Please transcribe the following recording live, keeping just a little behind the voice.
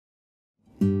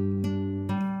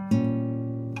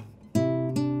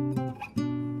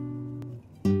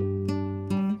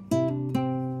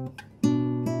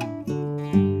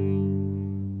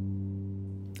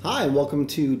Hi, welcome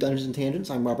to Dungeons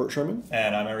Tangents. I'm Robert Sherman.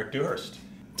 And I'm Erik Dewhurst.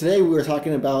 Today we were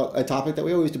talking about a topic that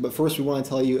we always do, but first we want to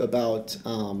tell you about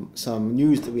some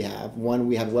news that we have. One,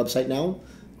 we have a website now,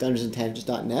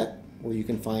 dungeonstangents.net, where you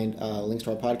can find links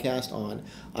to our podcast on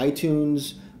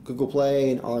iTunes, Google Play,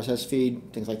 and RSS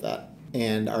feed, things like that.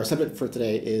 And our subject for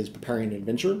today is preparing an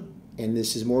adventure, and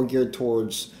this is more geared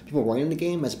towards people running the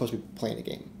game as opposed to playing the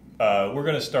game. We're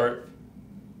going to start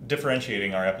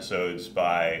differentiating our episodes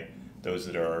by those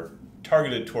that are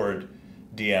targeted toward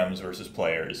DMs versus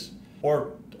players,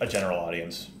 or a general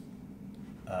audience.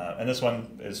 And this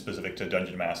one is specific to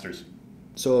Dungeon Masters.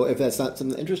 So if that's not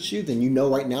something that interests you, then you know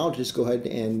right now to just go ahead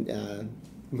and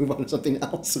move on to something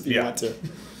else if you want to.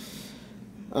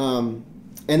 And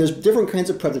there's different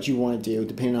kinds of prep that you want to do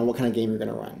depending on what kind of game you're going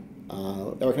to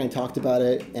run. Erik and I talked about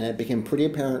it, and it became pretty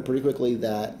apparent pretty quickly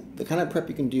that the kind of prep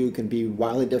you can do can be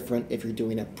wildly different if you're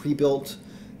doing a pre-built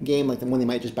game, like the one they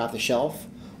might just buy off the shelf,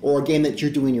 or a game that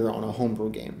you're doing your own, a homebrew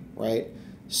game, right?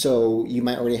 So you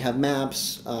might already have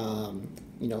maps,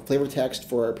 flavor text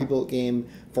for a pre-built game.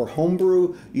 For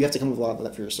homebrew, you have to come up with a lot of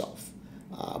that for yourself.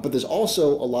 But there's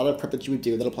also a lot of prep that you would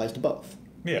do that applies to both.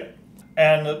 Yeah.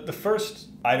 And the first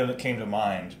item that came to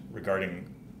mind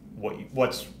regarding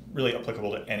what's really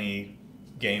applicable to any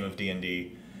game of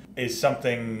D&D is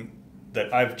something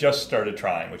that I've just started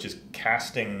trying, which is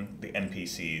casting the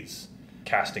NPCs.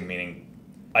 Casting meaning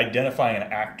identifying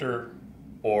an actor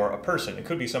or a person. It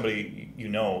could be somebody you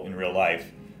know in real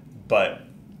life, but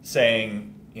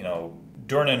saying,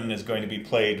 Dornan is going to be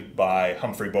played by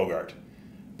Humphrey Bogart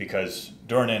because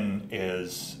Dornan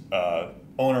is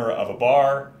owner of a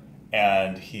bar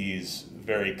and he's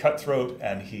very cutthroat,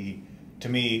 and he, to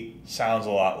me, sounds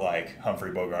a lot like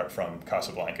Humphrey Bogart from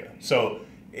Casablanca. So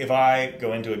if I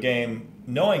go into a game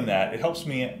knowing that, it helps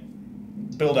me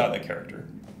build out that character.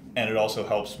 And it also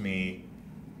helps me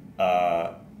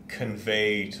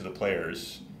convey to the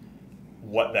players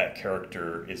what that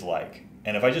character is like.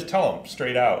 And if I just tell them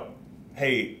straight out,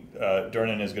 hey,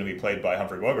 Dornan is going to be played by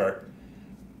Humphrey Bogart,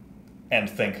 and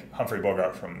think Humphrey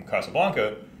Bogart from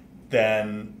Casablanca,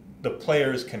 then the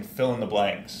players can fill in the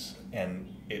blanks,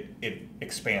 and it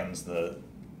expands the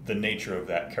nature of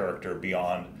that character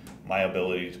beyond my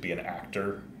ability to be an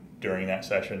actor during that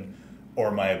session,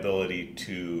 or my ability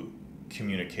to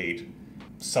communicate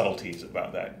subtleties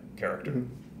about that character.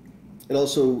 Mm-hmm. It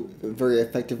also very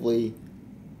effectively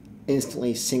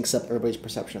instantly syncs up everybody's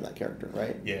perception of that character,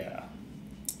 right? Yeah.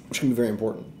 Which can be very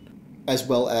important. As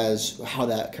well as how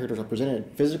that character is represented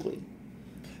physically.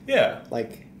 Yeah.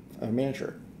 Like a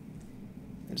miniature.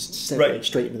 I just set right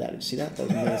straight into that. Did you see that? That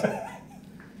was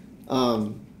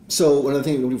amazing. So another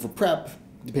thing we do for prep,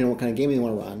 depending on what kind of game you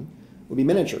want to run, would be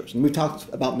miniatures. And we've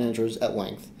talked about miniatures at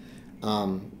length.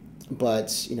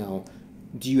 But,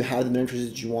 do you have the miniatures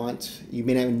that you want? You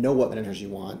may not even know what miniatures you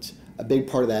want. A big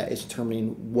part of that is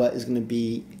determining what is going to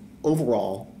be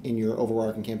overall in your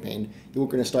overarching campaign. You're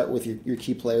going to start with your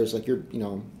key players, like your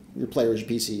players, your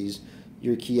PCs,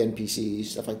 your key NPCs,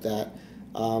 stuff like that.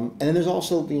 And then there's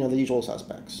also, the usual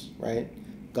suspects, right?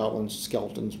 Goblins,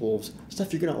 skeletons, wolves,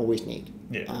 stuff you're going to always need.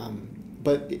 Yeah.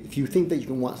 But if you think that you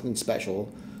can want something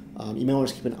special, you may want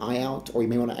to keep an eye out, or you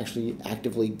may want to actually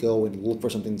actively go and look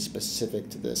for something specific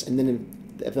to this. And then,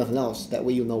 if nothing else, that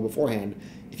way you'll know beforehand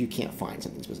if you can't find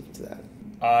something specific to that.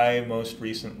 I most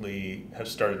recently have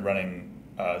started running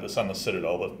the Sunless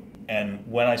Citadel, and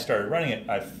when I started running it,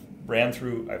 I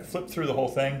flipped through the whole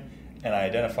thing, and I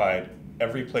identified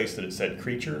every place that it said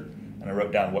creature, and I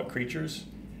wrote down what creatures,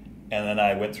 and then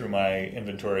I went through my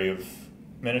inventory of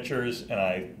miniatures, and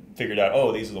I figured out,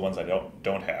 oh, these are the ones I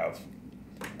don't have.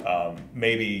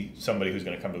 Maybe somebody who's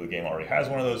going to come to the game already has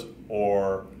one of those,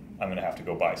 or I'm going to have to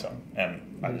go buy some.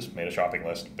 And I just made a shopping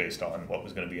list based on what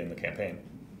was going to be in the campaign.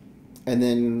 And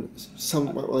then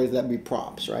that would be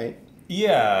props, right?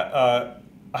 Yeah.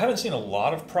 I haven't seen a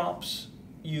lot of props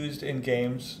used in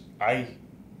games. I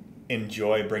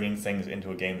enjoy bringing things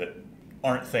into a game that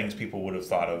aren't things people would have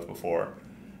thought of before.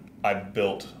 I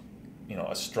built,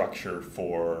 a structure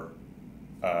for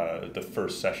the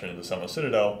first session of the Sunless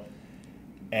Citadel,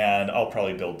 and I'll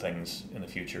probably build things in the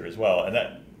future as well. And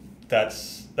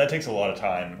that takes a lot of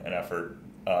time and effort,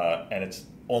 and it's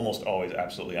almost always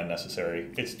absolutely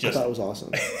unnecessary. It's just, I thought it was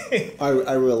awesome.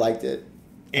 I really liked it.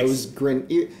 I was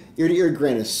ear to ear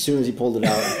grin as soon as he pulled it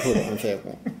out and put it on the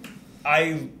table.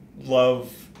 I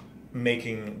love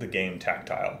making the game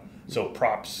tactile. So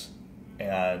props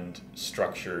and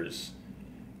structures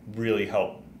really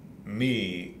help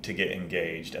me to get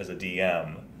engaged as a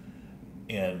DM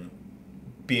in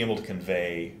being able to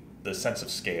convey the sense of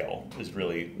scale is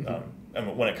really,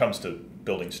 when it comes to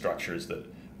building structures that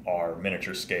are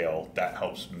miniature scale. That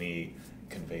helps me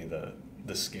convey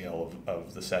the scale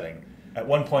of the setting. At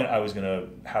one point, I was going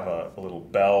to have a little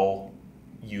bell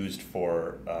used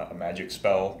for a magic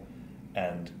spell,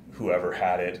 and whoever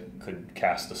had it could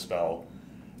cast the spell.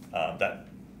 That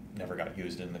never got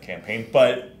used in the campaign,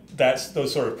 but that's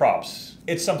those sort of props.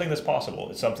 It's something that's possible.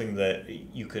 It's something that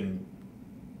you can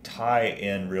tie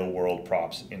in real world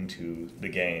props into the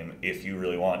game if you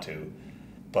really want to.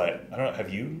 But I don't know,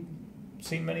 have you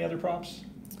seen many other props?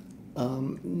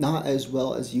 Not as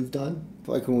well as you've done.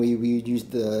 Like when we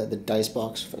used the dice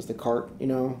box as the cart, you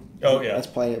know? Oh, yeah. That's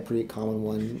probably a pretty common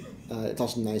one. It's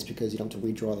also nice because you don't have to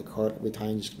redraw the cart every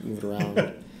time, you just move it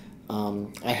around.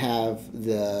 I have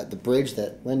the bridge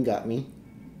that Lynn got me.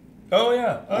 Oh,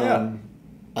 yeah. Yeah.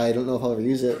 I don't know if I'll ever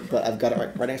use it, but I've got it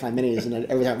right next to my minis, and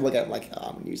every time I look at it, I'm like, oh,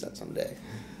 I'm going to use that someday.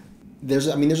 There's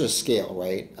a scale,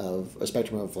 right, of a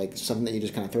spectrum of like something that you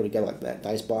just kind of throw together, like that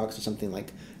dice box, or something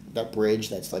like that bridge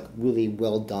that's like really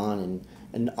well done,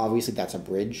 and obviously that's a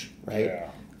bridge, right? Yeah.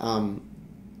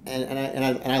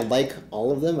 And I like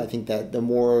all of them. I think that the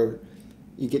more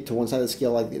you get to one side of the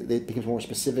scale, like it becomes more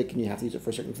specific, and you have to use it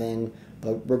for a certain thing.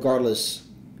 But regardless,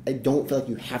 I don't feel like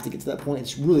you have to get to that point.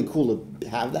 It's really cool to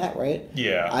have that, right?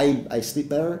 Yeah. I sleep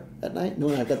better at night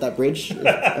knowing I've got that bridge if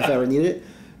I ever need it.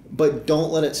 But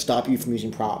don't let it stop you from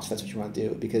using props. That's what you want to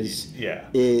do, because it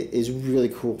is really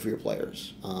cool for your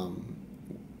players.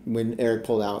 When Erik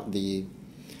pulled out the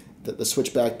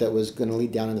switchback that was going to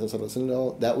lead down into the side of the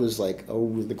Citadel, that was like a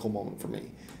really cool moment for me.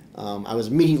 I was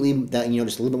immediately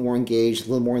just a little bit more engaged, a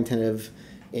little more attentive,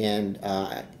 and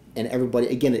everybody,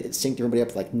 again, it synced everybody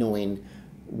up, like knowing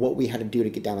what we had to do to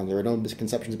get down there. There were no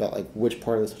misconceptions about like which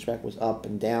part of the switchback was up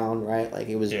and down, right? Like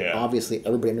it was obviously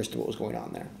everybody understood what was going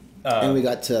on there. And we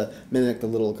got to mimic the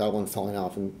little goblin falling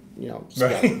off and,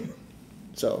 right.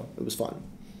 So it was fun.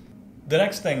 The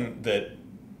next thing that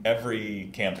every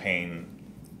campaign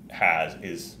has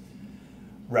is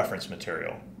reference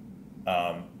material.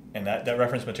 And that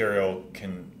reference material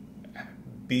can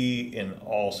be in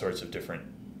all sorts of different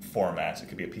formats. It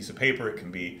could be a piece of paper, it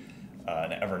can be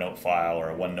an Evernote file or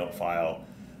a OneNote file,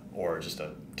 or just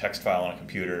a text file on a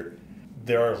computer.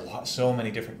 There are so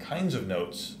many different kinds of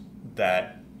notes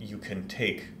that you can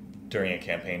take during a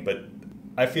campaign, but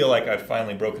I feel like I've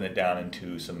finally broken it down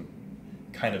into some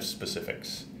kind of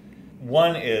specifics.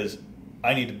 One is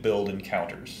I need to build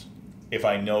encounters. If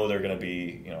I know there are going to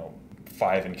be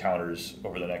 5 encounters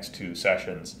over the next 2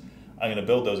 sessions, I'm going to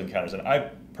build those encounters. And I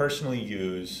personally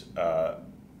use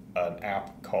an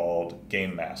app called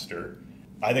Game Master.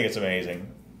 I think it's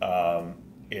amazing.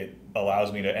 It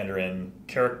allows me to enter in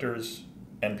characters,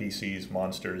 NPCs,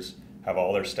 monsters, have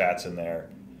all their stats in there,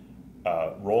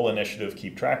 roll initiative,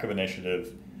 keep track of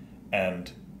initiative,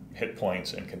 and hit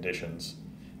points and conditions.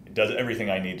 It does everything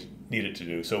I need it to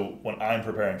do. So when I'm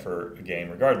preparing for a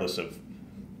game, regardless of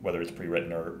whether it's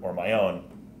pre-written or my own,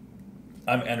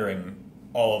 I'm entering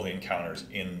all of the encounters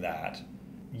in that.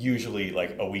 Usually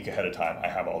like a week ahead of time, I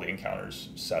have all the encounters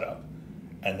set up.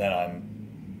 And then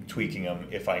I'm tweaking them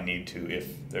if I need to,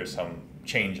 if there's some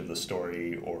change of the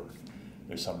story or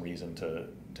there's some reason to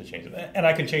change them. And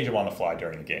I can change them on the fly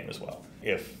during the game as well.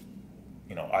 If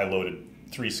I loaded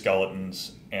 3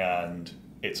 skeletons and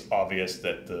it's obvious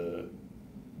that the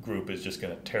group is just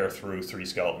going to tear through 3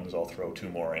 skeletons, I'll throw 2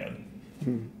 more in.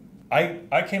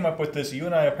 I came up with this, you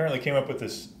and I apparently came up with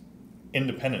this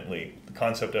independently, the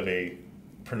concept of a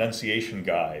pronunciation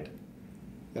guide.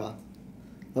 Yeah.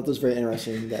 I thought that was very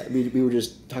interesting that we were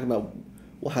just talking about,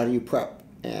 well, how do you prep?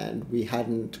 And we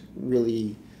hadn't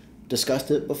really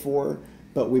discussed it before,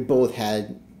 but we both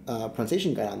had a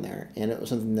pronunciation guide on there, and it was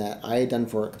something that I had done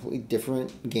for a completely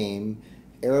different game.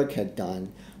 Erik had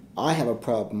done. I have a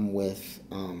problem with,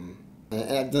 and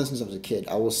I've done since I was a kid.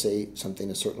 I will say something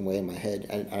a certain way in my head.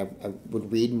 I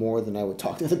would read more than I would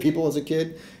talk to other people as a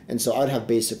kid, and so I'd have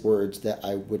basic words that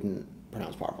I wouldn't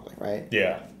pronounce properly, right?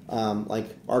 Yeah.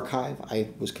 Like archive, I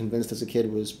was convinced as a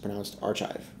kid was pronounced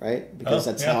archive, right? Because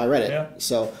that's how I read it. Yeah.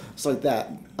 So it's like that.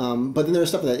 But then there's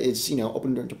stuff that is,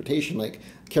 open to interpretation, like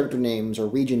character names or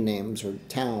region names or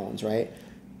towns, right?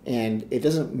 And it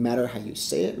doesn't matter how you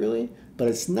say it really, but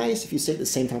it's nice if you say it the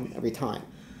same time every time,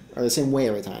 or the same way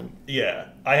every time. Yeah,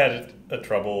 I had a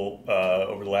trouble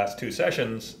over the last 2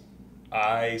 sessions.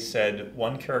 I said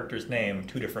one character's name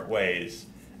 2 different ways,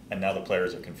 and now the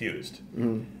players are confused.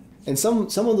 Mm-hmm. And some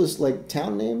of those like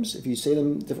town names, if you say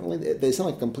them differently, they sound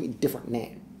like a completely different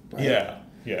name. Right?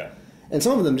 Yeah. And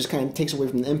some of them just kind of takes away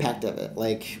from the impact of it.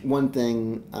 Like one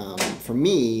thing for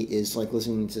me is like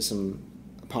listening to some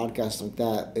podcasts like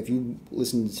that. If you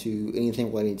listen to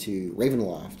anything relating to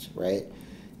Ravenloft, right,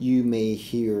 you may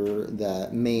hear the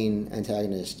main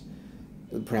antagonist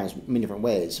pronounced many different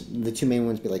ways. The two main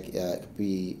ones be like it could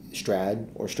be Strad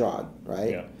or Strahd,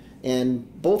 right? Yeah.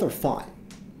 And both are fine,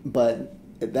 but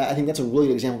I think that's a really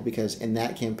good example because in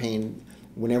that campaign,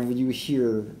 whenever you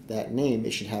hear that name,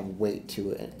 it should have weight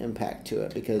to it, impact to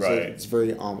it, because it's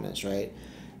very ominous, right?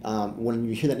 When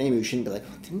you hear that name, you shouldn't be like,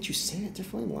 oh, didn't you say it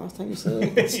differently the last time you said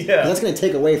it? That's going to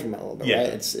take away from it a little bit,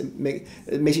 right?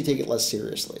 It makes you take it less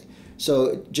seriously.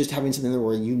 So just having something there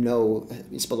where you know,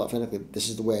 it's spelled out phonetically, this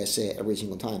is the way I say it every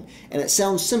single time. And it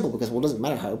sounds simple because, well, it doesn't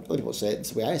matter how other people say it, it's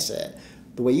the way I say it.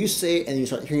 The way you say it and you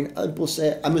start hearing other people say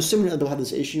it, I'm assuming other people have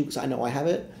this issue because I know I have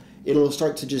it. It'll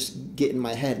start to just get in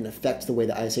my head and affect the way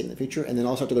that I say it in the future, and then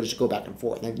I'll start to just go back and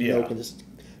forth. And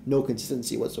no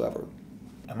consistency whatsoever.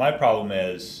 And my problem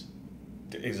is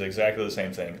exactly the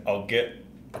same thing. I'll get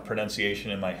a pronunciation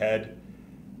in my head,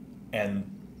 and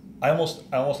I almost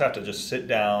have to just sit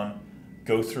down,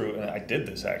 go through, and I did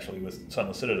this actually with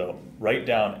Sunless Citadel, write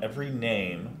down every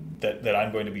name that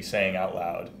I'm going to be saying out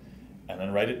loud, and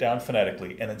then write it down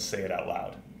phonetically, and then say it out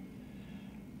loud.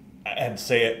 And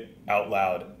say it out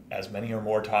loud as many or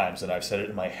more times than I've said it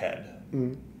in my head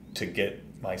to get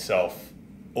myself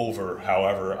over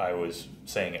however I was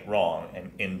saying it wrong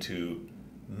and into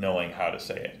knowing how to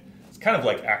say it. It's kind of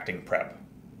like acting prep.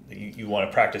 You want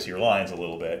to practice your lines a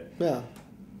little bit. Yeah.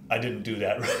 I didn't do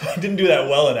that. I didn't do that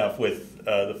well enough with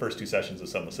the first two sessions of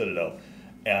Sunless Citadel,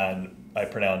 and I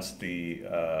pronounced the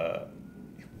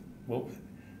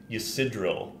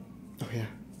Ysidril. Oh yeah.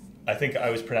 I think I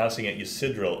was pronouncing it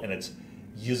Ysidril, and it's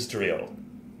Yzdril.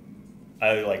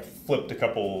 I flipped a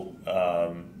couple,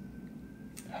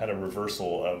 had a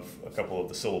reversal of a couple of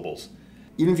the syllables.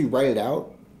 Even if you write it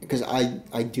out, because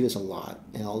I do this a lot,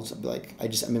 and I'll just be like,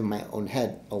 I'm in my own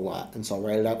head a lot, and so I'll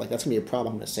write it out, like that's going to be a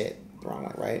problem, I'm going to say it the wrong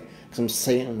way, right? Because I'm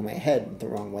saying it in my head the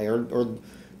wrong way, or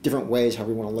different ways,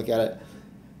 however you want to look at it.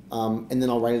 And then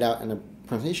I'll write it out in a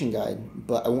pronunciation guide,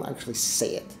 but I won't actually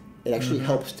say it. It actually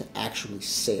helps to actually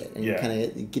say it, and you kind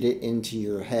of get it into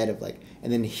your head of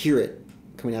and then hear it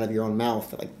coming out of your own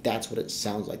mouth. That's what it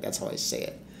sounds like. That's how I say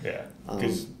it. Yeah,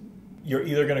 because you're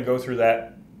either going to go through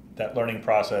that learning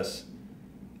process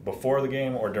before the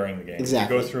game or during the game.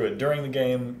 Exactly. If you go through it during the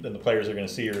game, then the players are going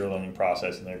to see your learning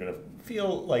process, and they're going to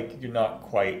feel like you're not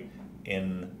quite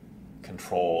in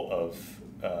control of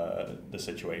the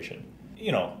situation.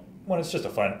 When it's just a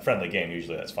friendly game,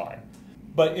 usually that's fine.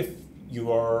 But if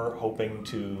you are hoping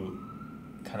to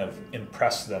kind of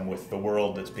impress them with the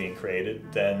world that's being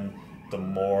created, then the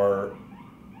more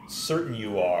certain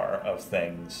you are of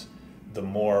things, the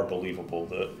more believable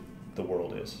the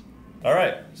world is. All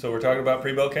right, so we're talking about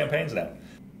pre-built campaigns now.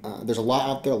 There's a lot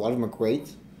out there. A lot of them are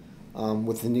great.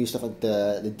 With the new stuff like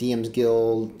the DM's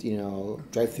Guild,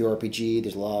 Drive-Thru RPG,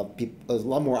 there's a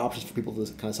lot more options for people to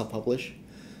kind of self-publish.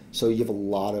 So you have a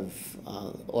lot of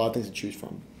things to choose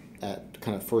from. At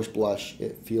kind of first blush,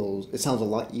 it sounds a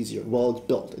lot easier. Well, it's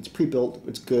built. It's pre-built.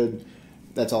 It's good.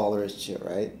 That's all there is to it,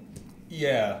 right?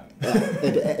 Yeah.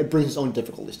 It brings its own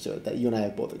difficulties to it that you and I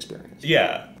have both experienced.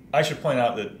 Yeah. I should point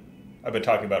out that I've been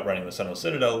talking about running the Sunless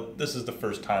Citadel. This is the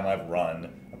first time I've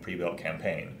run a pre-built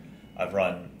campaign. I've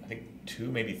run, I think,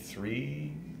 maybe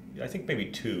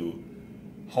two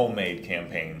homemade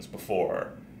campaigns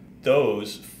before.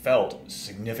 Those felt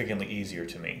significantly easier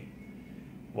to me.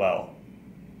 Well,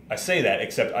 I say that,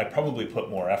 except I probably put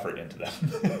more effort into them.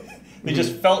 They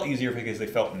just felt easier because they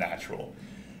felt natural.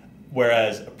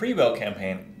 Whereas a pre-built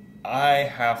campaign, I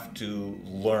have to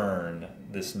learn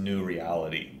this new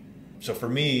reality. So for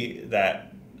me,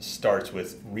 that starts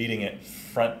with reading it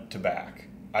front to back.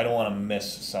 I don't want to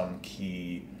miss some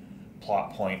key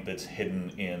plot point that's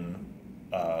hidden in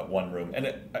one room.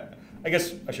 And I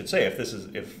guess I should say,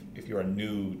 if you're a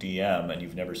new DM and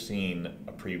you've never seen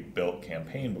a pre-built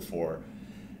campaign before,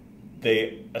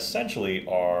 they essentially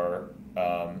are,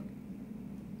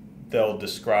 they'll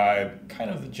describe kind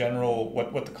of the general,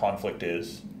 what the conflict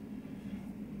is.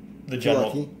 The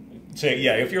general,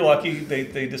 if you're lucky,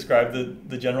 they describe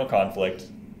the general conflict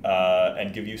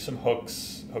and give you some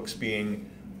hooks being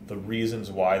the reasons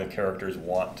why the characters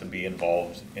want to be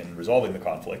involved in resolving the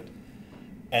conflict.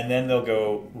 And then they'll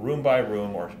go room by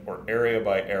room or area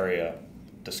by area,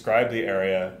 describe the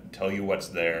area, tell you what's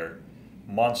there,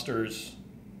 monsters,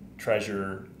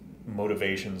 treasure,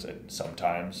 motivations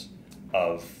sometimes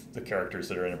of the characters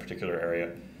that are in a particular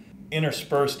area.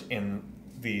 Interspersed in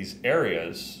these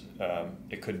areas,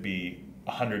 it could be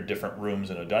 100 different rooms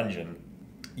in a dungeon.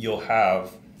 You'll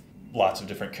have lots of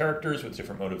different characters with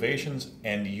different motivations,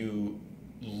 and you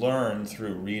learn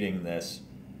through reading this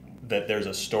that there's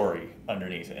a story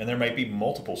underneath it. And there might be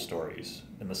multiple stories.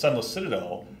 In the Sunless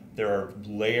Citadel, there are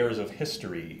layers of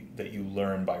history that you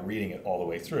learn by reading it all the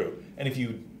way through. And if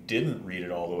you didn't read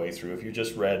it all the way through, if you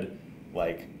just read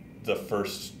like the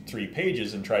first 3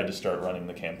 pages and tried to start running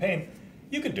the campaign,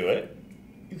 you could do it.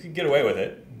 You could get away with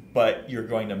it, but you're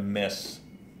going to miss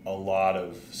a lot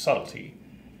of subtlety,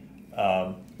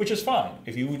 which is fine.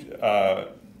 If you, I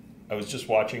was just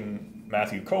watching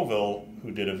Matthew Colville,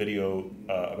 who did a video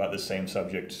about this same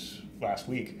subject last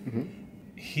week. Mm-hmm.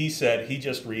 He said he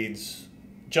just reads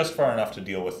just far enough to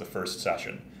deal with the first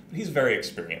session. But he's very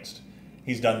experienced.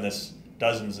 He's done this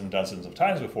dozens and dozens of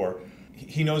times before.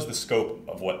 He knows the scope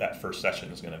of what that first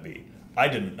session is going to be. I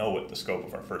didn't know what the scope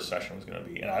of our first session was going to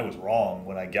be, and I was wrong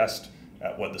when I guessed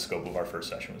at what the scope of our first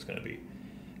session was going to be.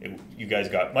 You guys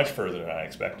got much further than I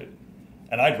expected.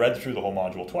 And I'd read through the whole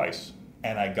module twice,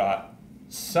 and I got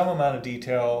some amount of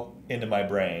detail into my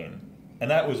brain. And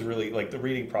that was really, like, the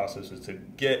reading process is to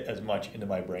get as much into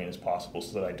my brain as possible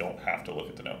so that I don't have to look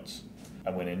at the notes. I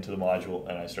went into the module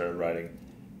and I started writing,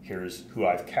 here's who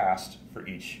I've cast for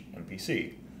each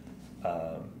NPC.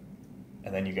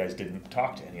 And then you guys didn't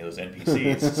talk to any of those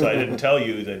NPCs, so I didn't tell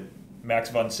you that Max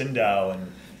von Sydow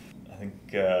and I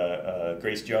think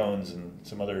Grace Jones and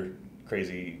some other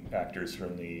crazy actors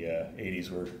from the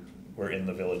 80s were in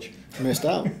the village. Missed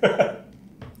out.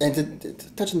 And to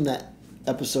touch on that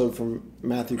episode from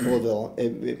Matthew Colville,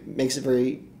 it makes it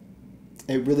very,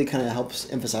 it really kind of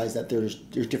helps emphasize that there's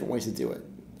different ways to do it.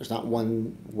 There's not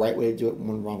one right way to do it,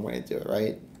 one wrong way to do it,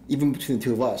 right? Even between the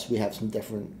two of us, we have some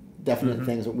definite mm-hmm.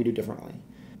 things that we do differently.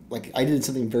 Like, I did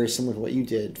something very similar to what you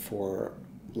did for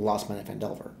Lost Mine at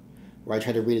Phandelver, where I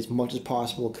tried to read as much as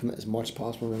possible, commit as much as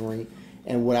possible in memory,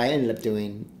 and what I ended up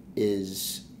doing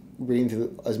is reading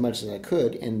through as much as I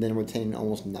could and then retaining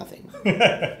almost nothing.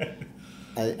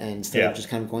 And instead of just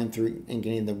kind of going through and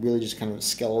getting the really just kind of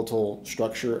skeletal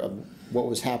structure of what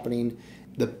was happening,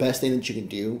 the best thing that you can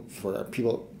do for a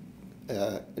people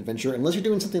adventure, unless you're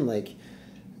doing something like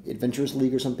Adventurers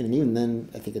League or something, and even then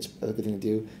I think it's a good thing to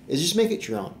do, is just make it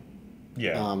your own.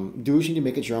 Yeah. Do what you need to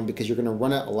make it your own, because you're going to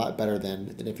run it a lot better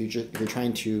than if you're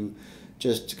trying to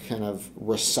just kind of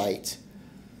recite,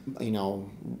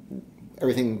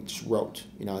 everything just wrote.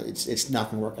 It's not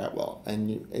going to work out well.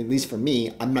 And at least for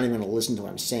me, I'm not even going to listen to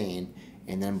what I'm saying,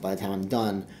 and then by the time I'm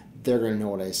done, they're going to know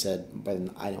what I said, but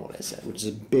then I know what I said, which is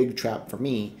a big trap for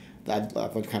me that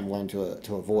I've kind of learned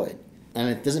to avoid. And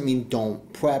it doesn't mean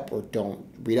don't prep or don't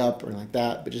read up or anything like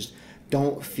that, but just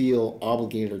don't feel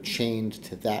obligated or chained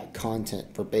to that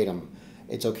content verbatim.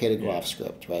 It's okay to go off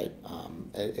script, right?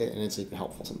 And it's even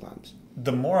helpful sometimes.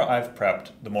 The more I've prepped,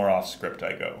 the more off script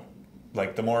I go.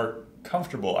 Like, the more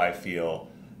comfortable I feel,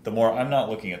 the more I'm not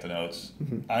looking at the notes.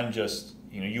 Mm-hmm. I'm just,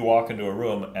 you walk into a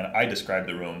room and I describe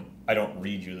the room. I don't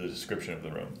read you the description of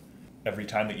the room. Every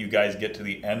time that you guys get to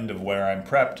the end of where I'm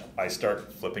prepped, I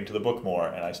start flipping to the book more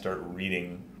and I start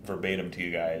reading verbatim to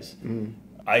you guys. Mm-hmm.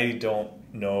 I don't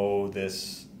know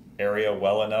this area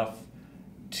well enough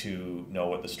to know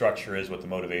what the structure is, what the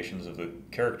motivations of the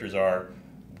characters are,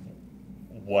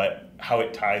 how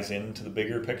it ties into the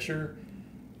bigger picture,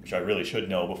 which I really should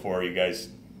know before you guys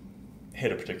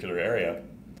hit a particular area.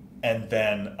 And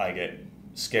then I get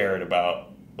scared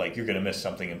about, like, you're going to miss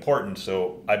something important,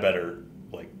 so I better,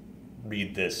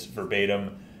 read this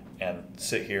verbatim and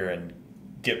sit here and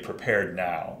get prepared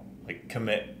now. Like,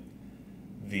 commit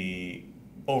the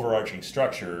overarching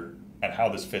structure and how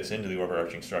this fits into the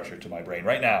overarching structure to my brain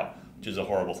right now, which is a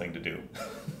horrible thing to do.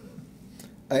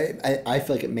 I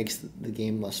feel like it makes the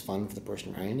game less fun for the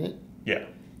person running it. Yeah.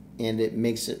 And it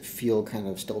makes it feel kind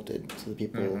of stilted to the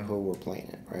people mm-hmm. who were playing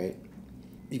it, right?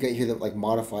 You got here that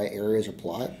modify areas or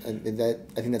plot, and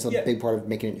I think that's a big part of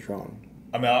making it your own.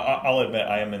 I mean, I'll admit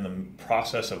I am in the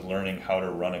process of learning how to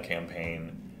run a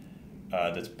campaign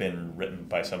that's been written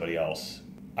by somebody else.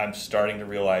 I'm starting to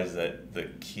realize that the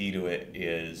key to it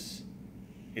is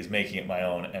making it my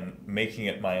own, and making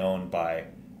it my own by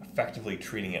effectively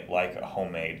treating it like a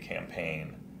homemade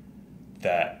campaign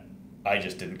that I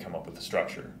just didn't come up with the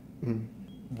structure.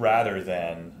 Mm-hmm. Rather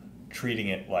than treating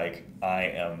it like I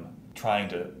am trying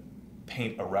to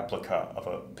paint a replica of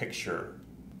a picture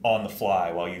on the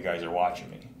fly while you guys are watching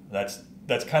me. That's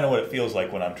kind of what it feels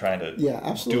like when I'm trying to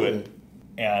do it.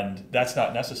 And that's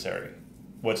not necessary.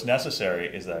 What's necessary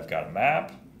is that I've got a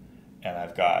map, and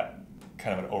I've got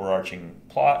kind of an overarching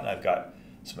plot, and I've got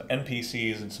some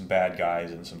NPCs and some bad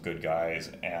guys and some good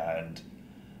guys, and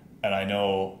I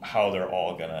know how they're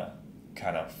all gonna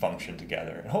kind of function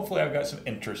together. And hopefully I've got some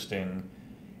interesting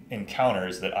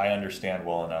encounters that I understand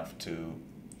well enough to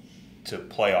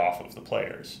play off of the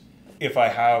players. If I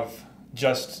have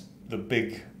just the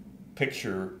big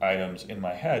picture items in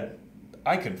my head,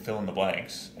 I can fill in the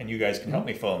blanks, and you guys can help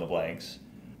me fill in the blanks.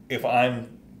 If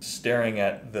I'm staring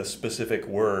at the specific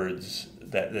words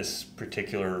that this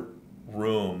particular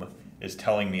room is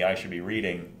telling me I should be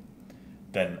reading,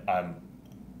 then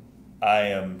I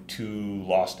am too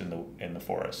lost in the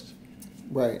forest.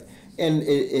 Right, and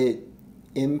it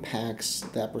impacts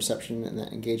that perception and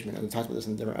that engagement. And we talked about this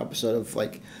in a different episode of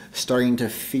like starting to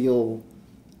feel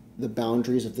the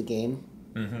boundaries of the game.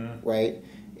 Mm-hmm. Right,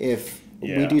 if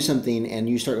we do something and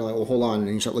you start like, well, hold on, and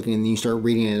you start looking and you start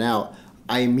reading it out,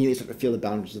 I immediately start to feel the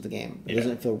boundaries of the game. It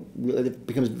doesn't feel really, it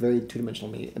becomes very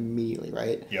two-dimensional immediately,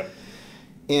 right? Yep.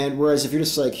 And whereas if you're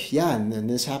just like, yeah, and then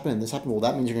this happened, and this happened, well,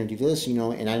 that means you're going to do this,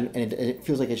 and it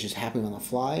feels like it's just happening on the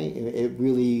fly. It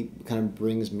really kind of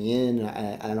brings me in,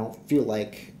 and I don't feel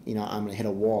like, I'm going to hit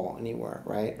a wall anywhere,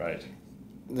 right? Right.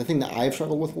 The thing that I've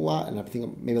struggled with a lot, and I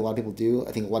think maybe a lot of people do,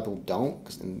 I think a lot of people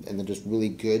don't, and they're just really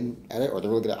good at it, or they're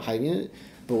really good at hiding it.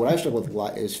 But what I've struggled with a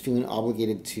lot is feeling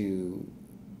obligated to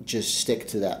just stick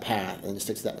to that path and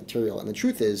stick to that material. And the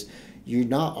truth is, you're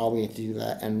not obligated to do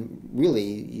that, and really,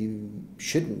 you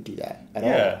shouldn't do that at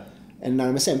all. And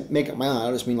I'm saying make it my own. I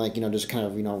don't just mean like just kind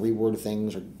of reword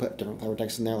things or put different flavor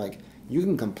text in there. Like you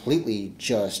can completely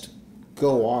just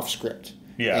go off script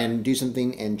and do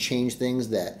something and change things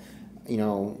that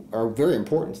are very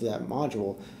important to that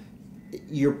module.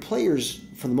 Your players,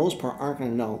 for the most part, aren't going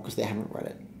to know because they haven't read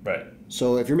it. Right.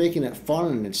 So if you're making it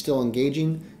fun and it's still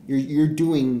engaging, you're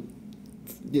doing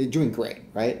great,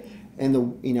 right? And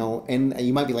and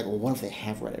you might be like, well, what if they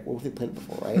have read it? What if they played it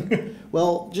before, right?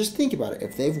 Well, just think about it.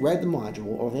 If they've read the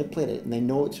module or they've played it and they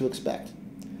know what to expect,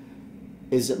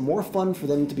 is it more fun for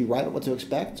them to be right at what to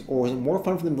expect, or is it more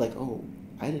fun for them to be like, oh,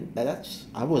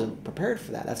 I wasn't prepared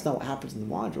for that. That's not what happens in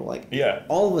the module. Like,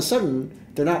 all of a sudden,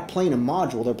 they're not playing a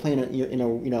module. They're playing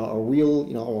a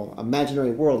real,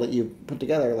 imaginary world that you put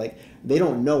together. Like, they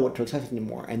don't know what to expect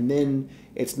anymore. And then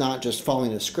it's not just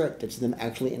following a script. It's them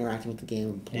actually interacting with the game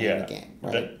and playing the game.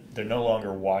 Right? They're no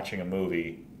longer watching a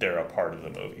movie. They're a part of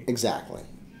the movie. Exactly.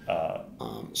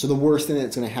 So the worst thing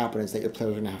that's going to happen is that your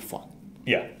players are going to have fun.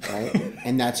 Yeah. Right?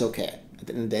 And that's okay. At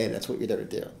the end of the day, that's what you're there to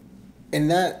do. And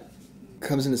that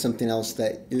comes into something else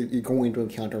that you're going to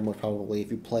encounter most probably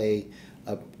if you play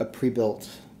a pre-built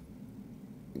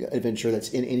adventure that's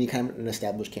in any kind of an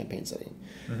established campaign setting.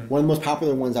 Mm-hmm. One of the most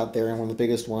popular ones out there and one of the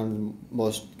biggest ones,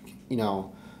 most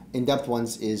in-depth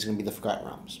ones is going to be the Forgotten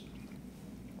Realms.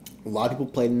 A lot of people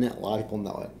played in it, a lot of people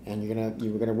know it, and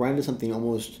you're gonna run into something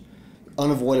almost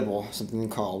unavoidable, something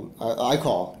called I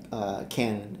call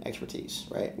canon expertise,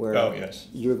 right? Where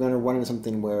you're going to run into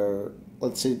something where,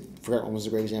 let's say, Forgotten Realms is a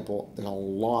great example. There's a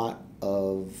lot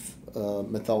of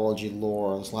mythology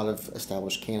lore. There's a lot of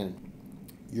established canon.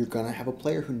 You're going to have a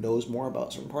player who knows more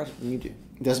about certain parts than you do.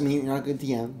 It doesn't mean you're not a good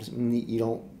DM. It doesn't mean that you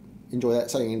don't enjoy that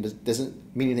setting. It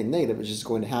doesn't mean anything negative. It's just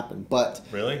going to happen. But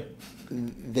really,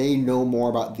 they know more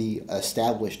about the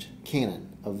established canon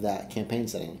of that campaign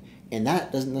setting. And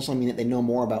that doesn't necessarily mean that they know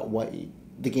more about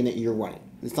the game that you're running.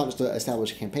 It's not just an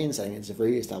established campaign setting. It's a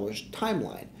very established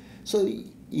timeline. So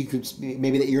you could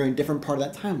maybe that you're in a different part of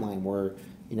that timeline where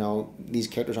these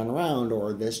characters aren't around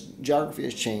or this geography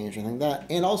has changed or anything like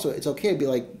that. And also, it's okay to be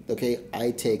like, okay,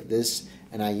 I take this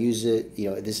and I use it.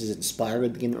 This is inspired by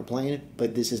the game that we're playing,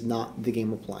 but this is not the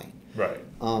game we're playing. Right.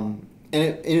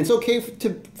 And it's okay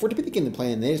for it to be the game they're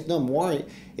playing. They just know more.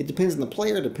 It depends on the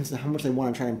player. It depends on how much they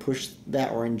want to try and push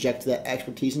that or inject that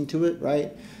expertise into it,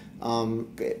 right?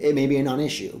 It may be a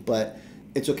non-issue, but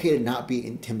it's okay to not be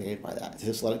intimidated by that. To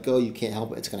just let it go. You can't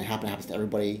help it. It's going to happen. It happens to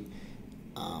everybody.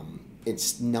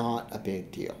 It's not a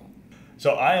big deal.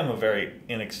 So I am a very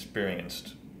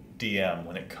inexperienced DM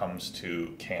when it comes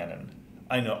to canon.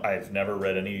 I know I've never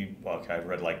read any. Well, I've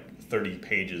read like 30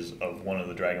 pages of one of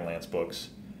the Dragonlance books.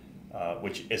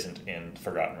 Which isn't in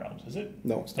Forgotten Realms, is it?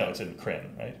 No, it's not. No, it's in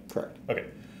Kryn, right? Correct. Okay.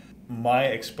 My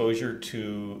exposure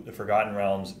to the Forgotten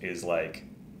Realms is like,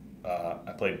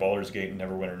 I played Baldur's Gate and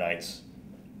Neverwinter Nights,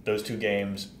 those two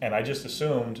games, and I just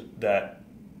assumed that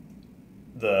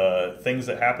the things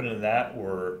that happened in that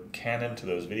were canon to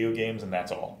those video games, and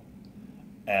that's all.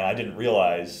 And I didn't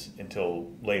realize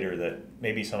until later that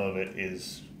maybe some of it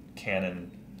is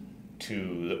canon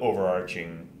to the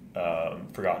overarching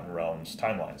Forgotten Realms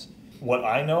timelines. What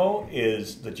I know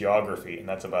is the geography, and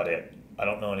that's about it. I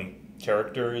don't know any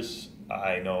characters.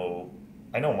 I know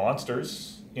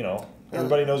monsters.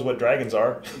 Everybody knows what dragons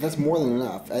are. That's more than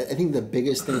enough. I think the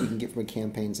biggest thing you can get from a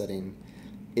campaign setting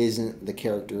isn't the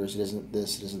characters. It isn't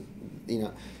this. It isn't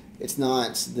It's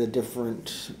not the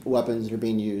different weapons that are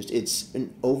being used. It's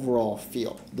an overall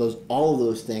feel. All of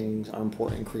those things are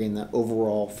important in creating that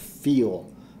overall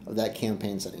feel of that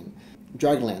campaign setting.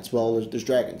 Dragonlance. Well, there's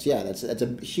dragons. Yeah, that's a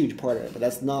huge part of it, but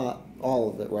that's not all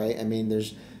of it, right? I mean,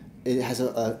 it has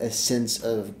a sense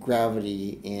of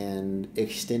gravity and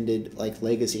extended like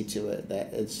legacy to it.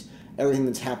 That it's everything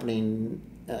that's happening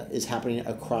is happening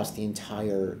across the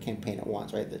entire campaign at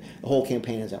once, right? The whole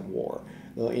campaign is at war.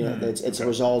 You know, it's a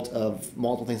result of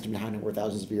multiple things that have been happening over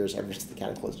thousands of years ever since the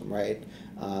Cataclysm, right?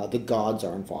 The gods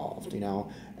are involved, you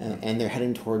know, and they're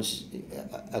heading towards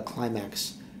a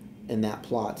climax in that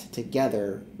plot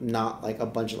together, not like a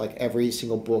bunch of, like, every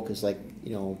single book is like,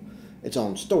 you know, its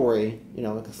own story, you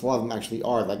know, because a lot of them actually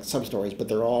are like sub-stories, but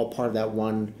they're all part of that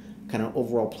one kind of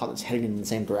overall plot that's heading in the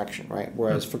same direction, right?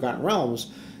 Whereas Forgotten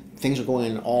Realms, things are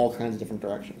going in all kinds of different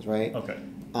directions, right? Okay.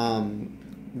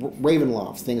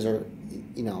 Ravenloft, things are,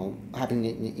 you know, happening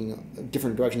in, you know,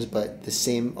 different directions, but the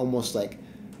same, almost like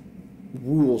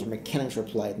rules or mechanics are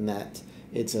applied in that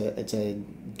it's a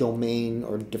domain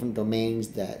or different domains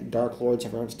that Dark Lords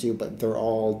have reference to, but they're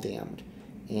all damned,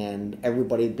 and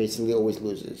everybody basically always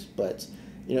loses. But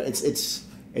you know, it's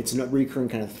a recurring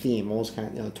kind of theme, almost kind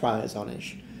of, you know, Twilight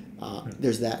Zone-ish.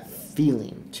 There's that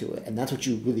feeling to it, and that's what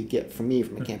you really get from me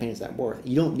from a campaign is that worth.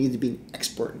 You don't need to be an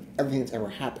expert in everything that's ever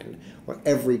happened, or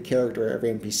every character, or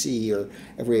every NPC, or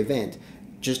every event,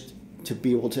 just to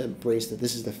be able to embrace that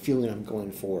this is the feeling I'm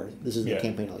going for. This is the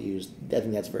campaign I'll use. I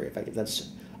think that's very effective. That's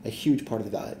a huge part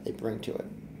of the value they bring to it.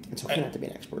 And so you don't have to be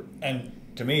an expert. And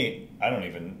to me, I don't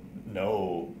even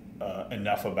know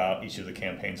enough about each of the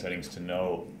campaign settings to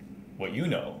know what you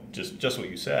know, just what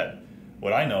you said.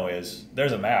 What I know is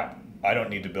there's a map. I don't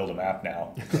need to build a map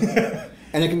now.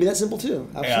 And it can be that simple too.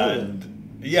 Absolutely.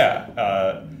 And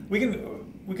yeah, we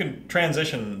can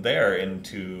transition there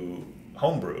into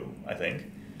homebrew, I think.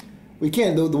 We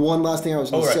can. The one last thing I was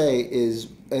going to say is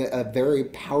a very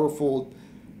powerful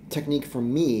technique for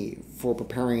me for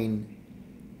preparing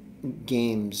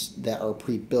games that are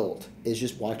pre-built is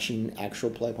just watching actual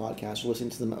play podcasts or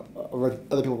listening to them, or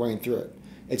other people running through it.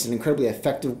 It's an incredibly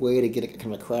effective way to get a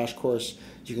kind of a crash course.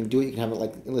 You can do it. You can have it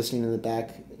like listening in the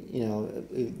back, you know,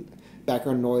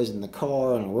 background noise in the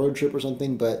car on a road trip or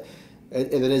something. But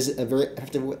it is a very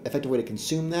effective way to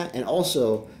consume that. And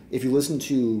also, if you listen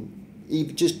to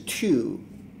just two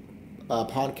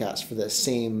podcasts for the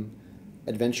same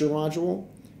adventure module,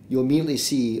 you'll immediately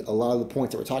see a lot of the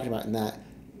points that we're talking about in that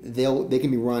they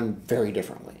can be run very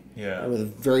differently. Yeah.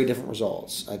 With very different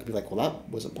results. I could be like, well, that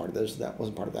wasn't part of this, that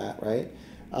wasn't part of that, right?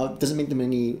 Doesn't make them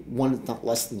any, one's not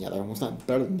less than the other, one's not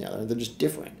better than the other, they're just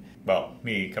different. Well,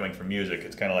 me coming from music,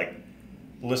 it's kind of like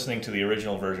listening to the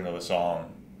original version of a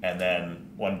song and then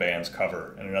one band's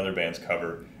cover and another band's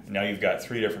cover, and now you've got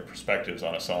three different perspectives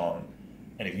on a song,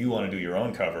 and if you want to do your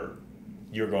own cover,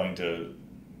 you're going to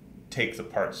take the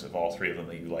parts of all three of them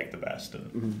that you like the best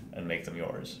and make them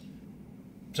yours.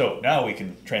 So now we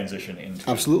can transition into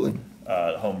absolutely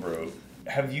homebrew.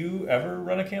 Have you ever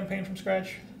run a campaign from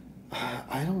scratch?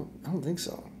 I don't think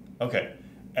so. Okay.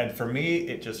 And for me,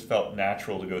 it just felt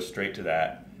natural to go straight to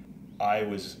that. I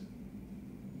was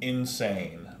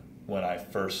insane when I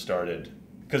first started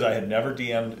because I had never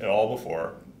DM'd at all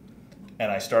before.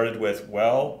 And I started with,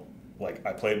 well, like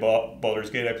I played Baldur's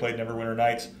Gate, I played Neverwinter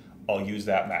Nights, I'll use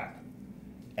that map.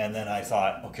 And then I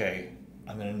thought, okay,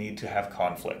 I'm going to need to have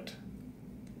conflict.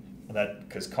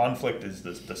 Because conflict is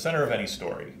the center of any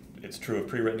story. It's true of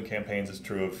pre-written campaigns, it's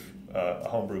true of a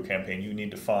homebrew campaign. You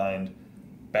need to find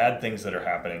bad things that are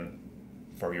happening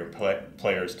for your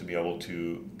players to be able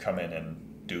to come in and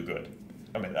do good.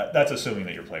 I mean, that's assuming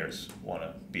that your players want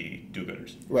to be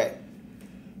do-gooders. Right.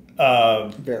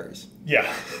 Varies.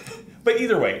 Yeah. But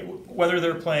either way, whether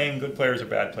they're playing good players or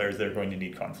bad players, they're going to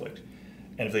need conflict.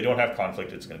 And if they don't have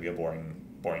conflict, it's going to be a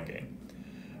boring game.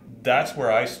 That's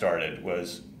where I started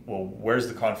was, well, where's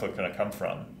the conflict going to come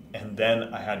from? And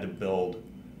then I had to build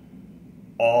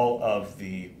all of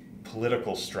the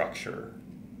political structure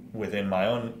within my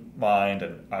own mind,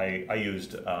 and I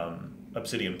used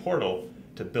Obsidian Portal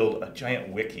to build a giant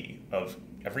wiki of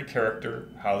every character,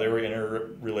 how they were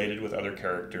interrelated with other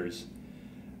characters,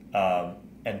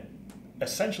 and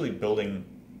essentially building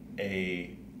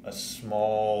a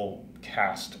small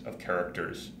cast of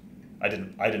characters. I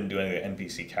didn't do any of the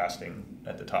NPC casting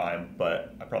at the time,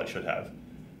 but I probably should have.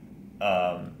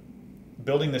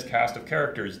 Building this cast of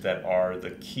characters that are the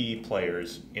key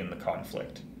players in the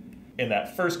conflict. In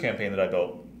that first campaign that I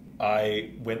built,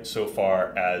 I went so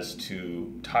far as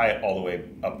to tie it all the way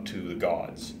up to the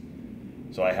gods.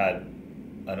 So I had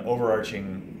an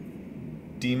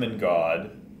overarching demon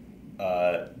god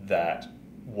that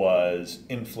was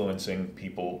influencing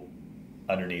people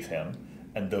underneath him,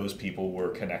 and those people were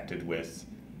connected with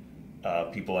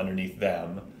people underneath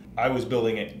them. I was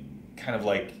building it kind of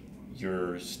like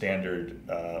your standard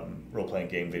role-playing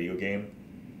game, video game,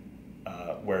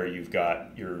 where you've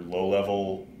got your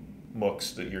low-level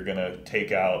mooks that you're going to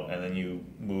take out, and then you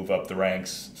move up the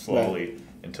ranks slowly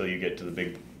until you get to the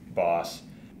big boss.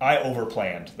 I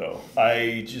overplanned, though.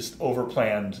 I just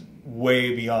overplanned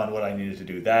way beyond what I needed to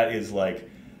do. That is like,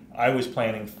 I was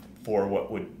planning for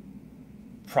what would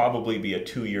probably be a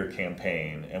 2-year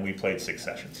campaign, and we played 6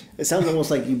 sessions. It sounds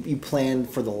almost like you planned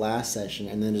for the last session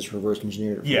and then just reverse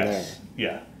engineered it from there.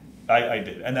 Yeah, I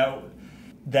did. And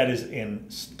that is in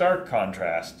stark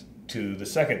contrast to the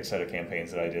second set of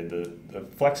campaigns that I did, the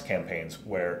flex campaigns,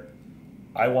 where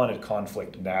I wanted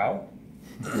conflict now.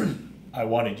 I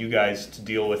wanted you guys to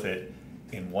deal with it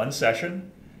in one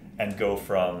session and go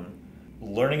from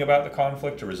learning about the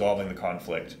conflict to resolving the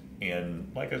conflict in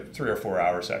like a 3 or 4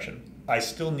 hour session. I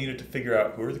still needed to figure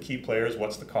out who are the key players,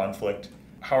 what's the conflict,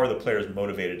 how are the players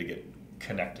motivated to get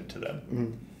connected to them.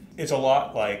 Mm-hmm. It's a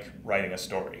lot like writing a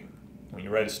story. When you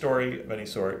write a story of any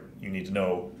sort, you need to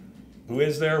know who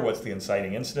is there, what's the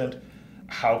inciting incident,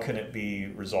 how can it be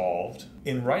resolved.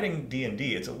 In writing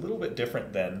D&D, it's a little bit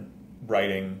different than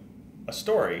writing a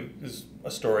story, because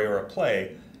a story or a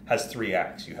play has 3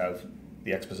 acts. You have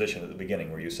the exposition at the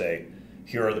beginning where you say,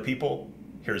 here are the people,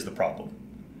 here's the problem.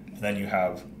 And then you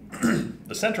have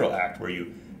the central act where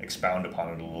you expound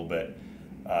upon it a little bit.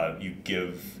 You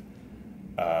give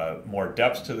more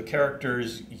depth to the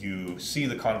characters, you see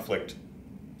the conflict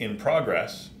in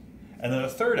progress, and then the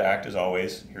third act is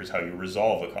always, here's how you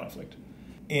resolve the conflict.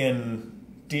 In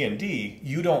D&D,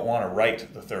 you don't want to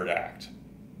write the third act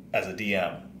as a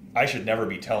DM. I should never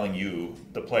be telling you,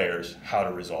 the players, how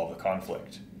to resolve the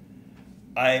conflict.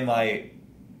 I might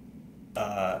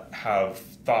have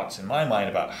thoughts in my mind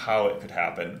about how it could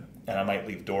happen, and I might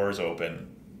leave doors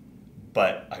open,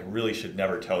 but I really should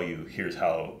never tell you, here's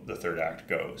how the third act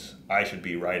goes. I should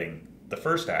be writing the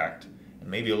first act, and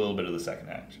maybe a little bit of the second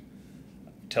act.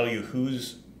 Tell you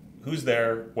who's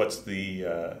there, what's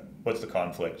the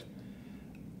conflict,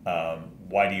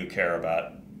 why do you care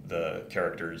about the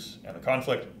characters and the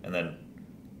conflict, and then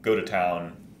go to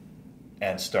town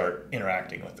and start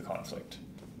interacting with the conflict.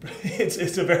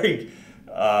 It's a very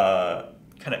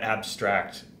kind of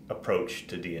abstract approach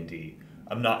to D&D.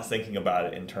 I'm not thinking about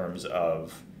it in terms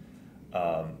of,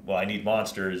 well, I need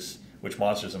monsters. Which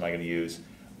monsters am I going to use?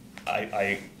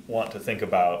 I want to think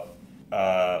about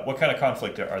what kind of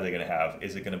conflict are they going to have?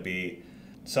 Is it going to be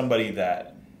somebody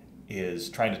that is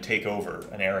trying to take over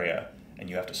an area and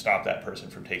you have to stop that person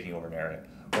from taking over an area?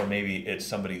 Or maybe it's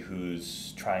somebody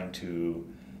who's trying to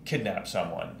kidnap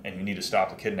someone and you need to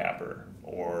stop the kidnapper.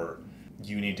 Or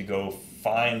you need to go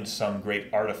find some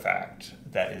great artifact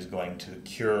that is going to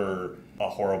cure a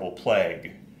horrible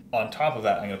plague. On top of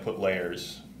that, I'm going to put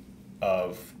layers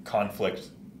of conflict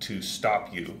to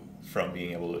stop you from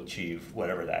being able to achieve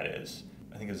whatever that is.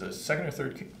 I think it was the second or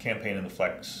third campaign in the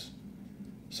Flex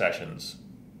sessions.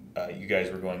 You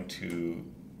guys were going to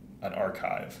an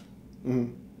archive.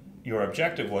 Mm-hmm. Your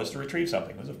objective was to retrieve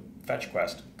something. It was a fetch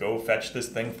quest. Go fetch this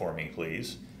thing for me,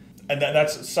 please. And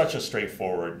that's such a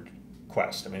straightforward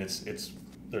quest. I mean, it's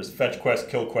there's fetch quest,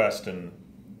 kill quest, and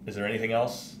is there anything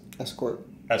else? Escort.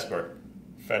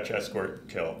 Fetch, escort,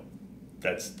 kill.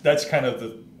 That's kind of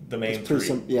the main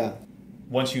three. Yeah.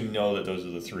 Once you know that those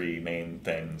are the 3 main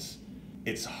things,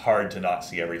 it's hard to not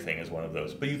see everything as one of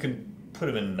those. But you can put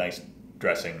them in nice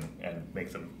dressing and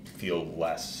make them feel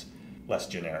less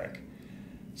generic.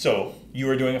 So you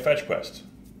were doing a fetch quest.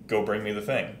 Go bring me the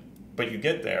thing. But you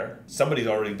get there, somebody's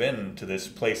already been to this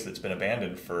place that's been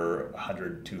abandoned for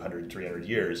 100, 200, 300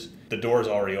 years. The door's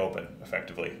already open,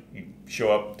 effectively. You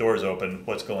show up, door's open,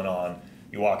 what's going on?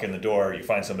 You walk in the door, you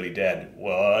find somebody dead.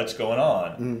 What's going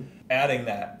on? Mm. Adding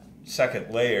that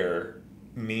second layer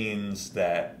means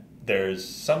that there's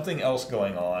something else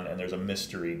going on and there's a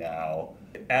mystery now.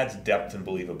 It adds depth and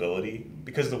believability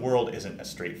because the world isn't as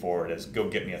straightforward as go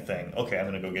get me a thing. Okay, I'm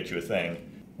going to go get you a thing.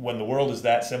 When the world is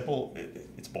that simple,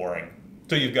 it's boring.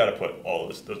 So you've got to put all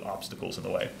those obstacles in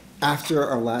the way. After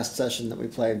our last session that we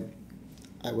played,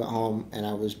 I went home and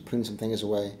I was putting some things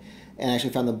away and I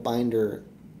actually found the binder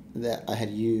that I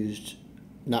had used,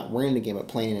 not running the game, but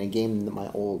playing in a game that my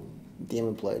old DM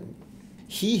had played.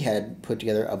 He had put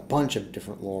together a bunch of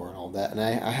different lore and all that, and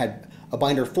I had a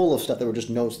binder full of stuff that were just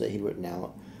notes that he'd written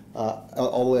out,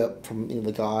 all the way up from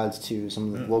the gods to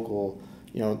some of the local,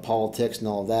 politics and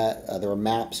all of that. There were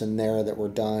maps in there that were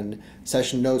done,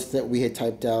 session notes that we had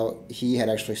typed out. He had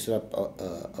actually set up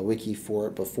a wiki for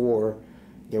it before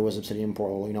there was Obsidian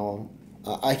Portal.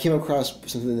 I came across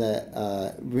something that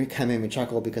kind of made me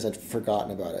chuckle because I'd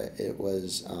forgotten about it. It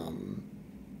was 2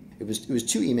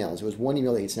 emails. It was one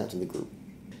email that he'd sent out to the group.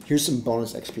 here's some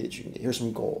bonus XP that you can get. Here's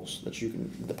some goals that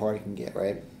the party can get,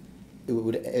 right? It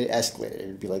would escalate. It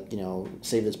would be like,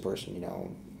 save this person,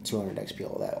 200 XP,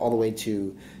 all that, all the way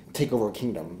to take over a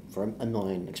kingdom for a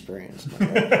million experience.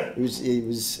 It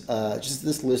was just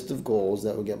this list of goals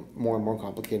that would get more and more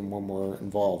complicated, more and more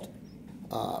involved.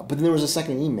 But then there was a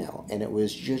second email, and it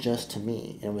was just to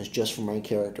me, and it was just for my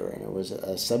character, and it was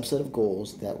a subset of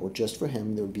goals that were just for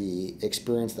him. There would be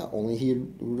experience that only he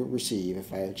would receive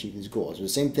if I achieved these goals. The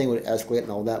same thing would escalate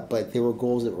and all that, but they were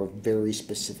goals that were very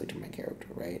specific to my character,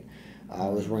 right? I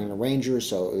was running a ranger,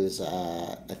 so it was,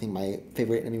 I think my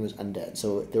favorite enemy was undead.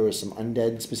 So there was some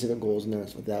undead specific goals in there,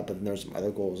 stuff like that, but then there were some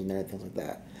other goals in there, things like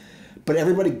that. But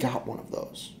everybody got one of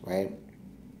those, right?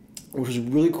 Which was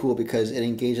really cool because it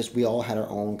engaged us. We all had our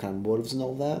own kind of motives and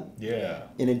all that. Yeah.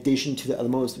 In addition to the other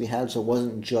motives that we had, so it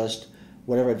wasn't just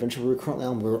whatever adventure we were currently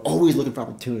on. We were always looking for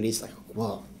opportunities. Like,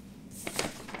 well,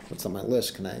 what's on my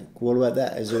list? What about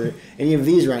that? Is there any of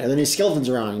these around? Are there any skeletons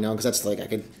around? Because that's like I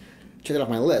could check it off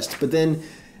my list. But then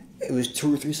it was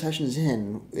 2 or 3 sessions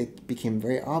in, it became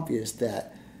very obvious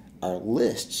that our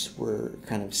lists were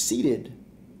kind of seeded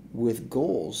with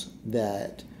goals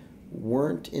that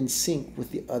weren't in sync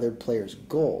with the other players'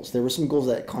 goals. There were some goals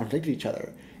that contradicted each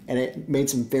other, and it made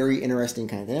some very interesting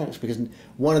kind of dynamics because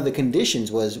one of the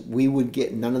conditions was we would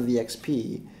get none of the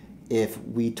XP if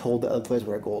we told the other players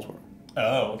what our goals were.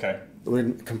 Oh, okay. It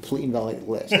would completely invalidate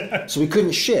the list. So we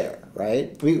couldn't share,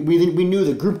 right? We knew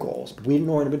the group goals, but we didn't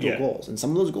know our individual goals. And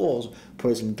some of those goals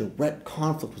put us in direct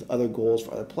conflict with other goals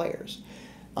for other players.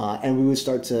 And we would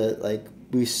start to,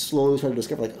 we slowly started to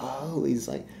discover,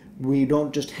 we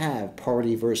don't just have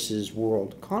party versus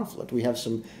world conflict. We have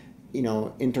some,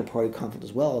 inter-party conflict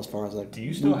as well as far as, Do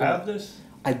you still have this?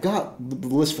 I got the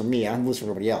list for me. I have the list for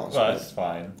everybody else. Well, that's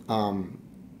fine.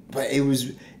 But it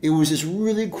was this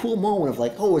really cool moment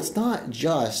of it's not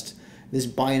just this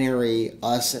binary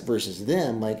us versus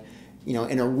them.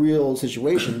 In a real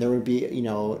situation, there would be,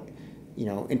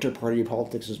 inter-party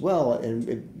politics as well. And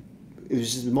it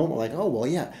was just a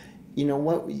moment you know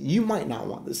what, you might not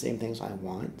want the same things I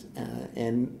want.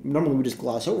 And normally we just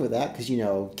gloss over that because,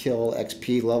 kill,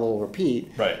 XP, level, repeat.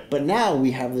 Right. But now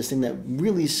we have this thing that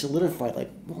really solidified,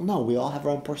 no, we all have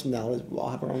our own personalities, we all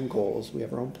have our own goals, we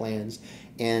have our own plans,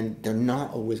 and they're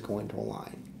not always going to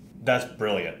align. That's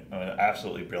brilliant.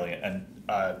 Absolutely brilliant. And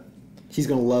he's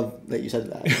going to love that you said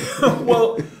that.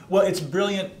 well, it's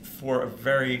brilliant for a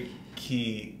very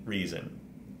key reason.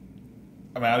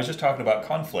 I was just talking about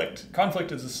conflict.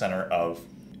 Conflict is the center of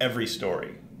every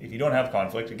story. If you don't have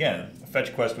conflict, again, a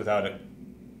fetch quest without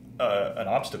an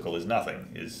obstacle is nothing,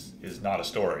 is not a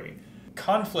story.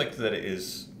 Conflict that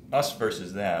is us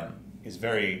versus them is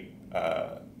very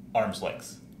arm's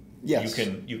length. Yes.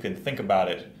 You can think about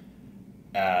it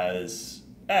as,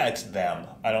 it's them.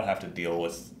 I don't have to deal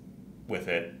with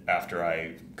it after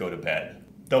I go to bed.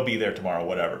 They'll be there tomorrow,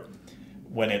 whatever.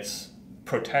 When it's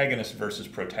protagonist versus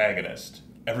protagonist,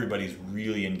 everybody's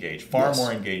really engaged, far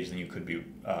more engaged than you could be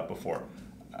before.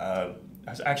 I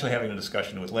was actually having a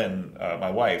discussion with Lynn, my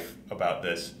wife, about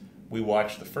this. We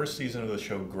watched the first season of the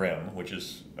show Grimm, which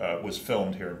was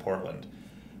filmed here in Portland.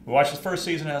 We watched the first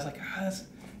season, and I was like,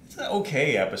 it's an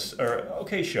okay episode or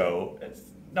okay show. It's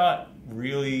not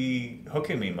really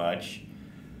hooking me much.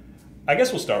 I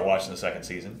guess we'll start watching the second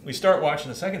season. We start watching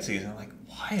the second season, I'm like,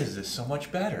 why is this so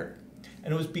much better?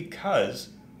 And it was because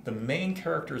the main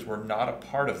characters were not a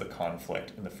part of the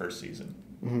conflict in the first season.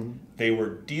 Mm-hmm. They were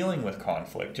dealing with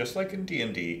conflict, just like in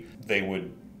D&D. They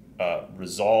would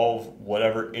resolve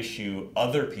whatever issue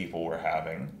other people were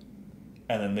having,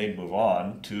 and then they'd move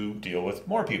on to deal with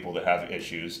more people that have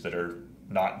issues that are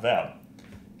not them.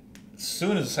 As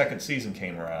soon as the second season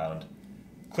came around,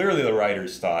 clearly the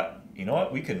writers thought, you know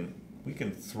what, we can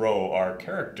throw our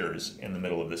characters in the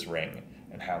middle of this ring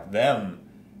and have them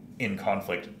in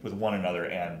conflict with one another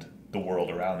and the world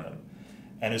around them.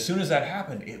 And as soon as that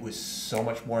happened, it was so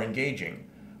much more engaging.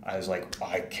 I was like,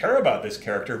 I care about this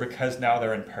character because now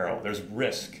they're in peril. There's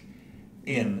risk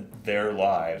in their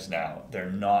lives now.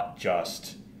 They're not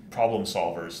just problem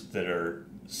solvers that are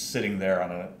sitting there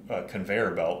on a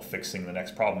conveyor belt fixing the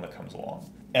next problem that comes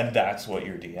along. And that's what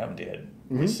your DM did.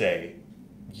 Mm-hmm. Say,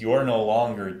 you're no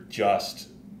longer just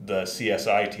the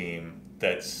CSI team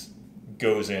that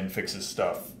goes in, fixes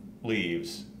stuff,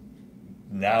 leaves.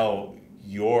 Now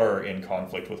you're in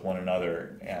conflict with one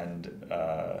another, and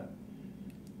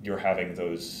you're having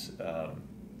those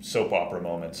soap opera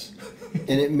moments.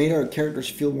 And it made our characters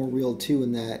feel more real too,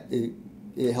 in that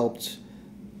it helped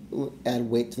add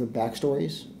weight to their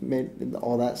backstories, made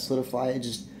all that solidify.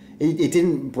 It It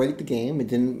didn't break the game. It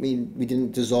didn't mean we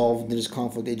didn't dissolve this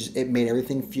conflict. It made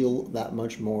everything feel that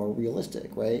much more realistic,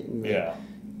 right? And Yeah.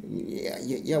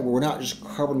 Yeah. We're not just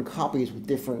carbon copies with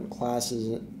different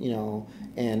classes,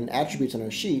 and attributes on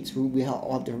our sheets. We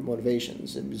all have different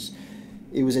motivations.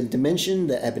 It was a dimension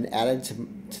that had been added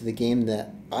to the game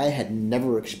that I had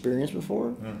never experienced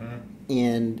before,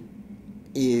 and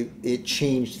it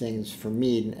changed things for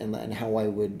me and how I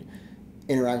would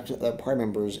interact with other party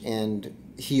members. And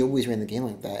he always ran the game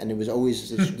like that, and it was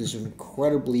always this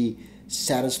incredibly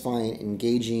satisfying,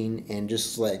 engaging, and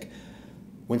just like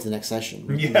went to the next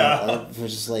session. Yeah, it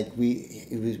was just like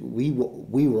we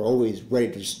were always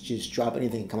ready to just drop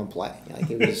anything and come and play.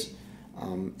 Like it was,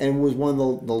 and it was one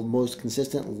of the most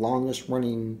consistent, longest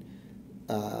running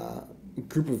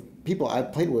group of people I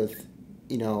played with,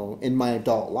 in my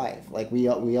adult life. Like we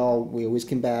always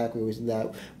came back. We always did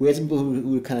that. We had some people who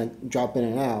would kind of drop in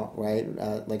and out, right?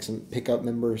 Like some pickup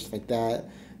members like that.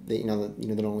 They they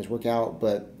don't always work out,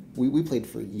 but we played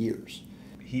for years.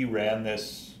 He ran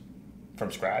this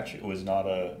from scratch. It was not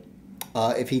a.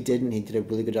 If he didn't, he did a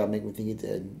really good job making me think he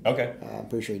did. Okay. I'm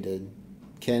pretty sure he did.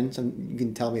 Ken, you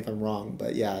can tell me if I'm wrong,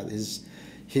 but yeah,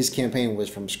 his campaign was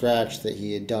from scratch that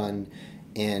he had done.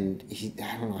 And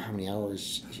I don't know how many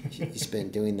hours he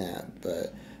spent doing that,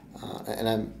 but and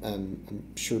I'm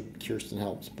sure Kirsten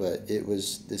helps, but it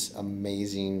was this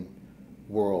amazing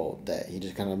world that he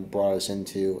just kind of brought us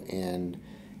into, and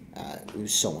it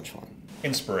was so much fun.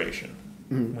 Inspiration.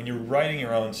 When you're writing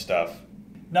your own stuff,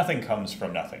 nothing comes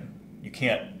from nothing. You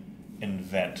can't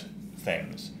invent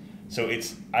things. So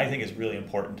I think it's really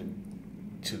important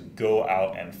to go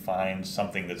out and find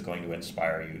something that's going to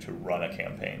inspire you to run a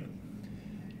campaign.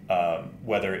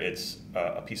 Whether it's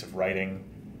a piece of writing.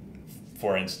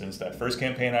 For instance, that first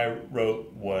campaign I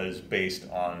wrote was based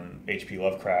on H.P.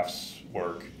 Lovecraft's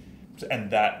work,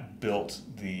 and that built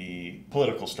the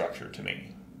political structure to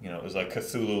me. It was like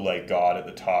Cthulhu-like god at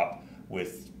the top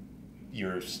with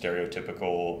your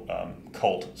stereotypical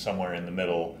cult somewhere in the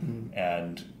middle,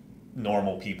 and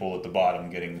normal people at the bottom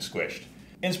getting squished.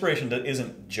 Inspiration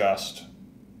isn't just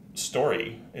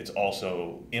story, it's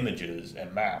also images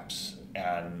and maps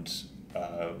and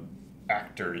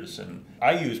actors, and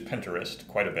I use Pinterest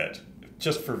quite a bit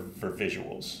just for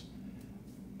visuals.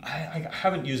 I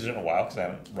haven't used it in a while because I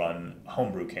haven't run a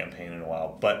homebrew campaign in a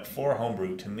while, but for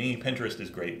homebrew, to me, Pinterest is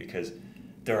great because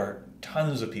there are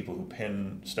tons of people who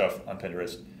pin stuff on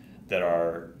Pinterest that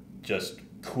are just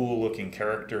cool-looking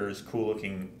characters,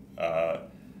 cool-looking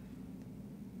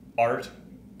art,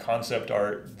 concept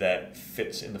art that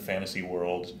fits in the fantasy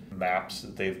world, maps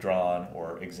that they've drawn,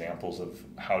 or examples of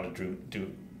how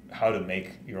to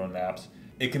make your own maps.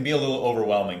 It can be a little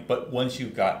overwhelming, but once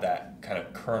you've got that kind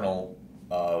of kernel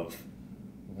of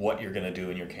what you're going to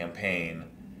do in your campaign,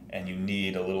 and you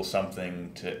need a little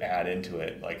something to add into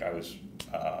it, like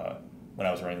when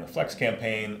I was running the Flex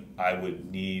campaign, I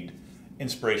would need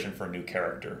inspiration for a new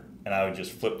character, and I would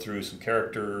just flip through some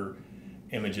character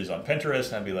images on Pinterest,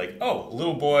 and I'd be like, oh, a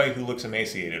little boy who looks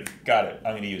emaciated. Got it.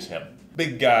 I'm going to use him.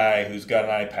 Big guy who's got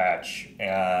an eye patch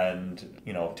and,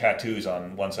 tattoos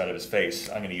on one side of his face.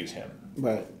 I'm going to use him.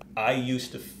 Right. I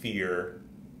used to fear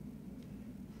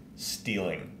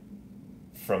stealing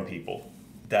from people.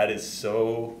 That is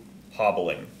so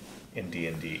hobbling in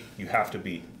D&D. You have to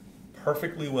be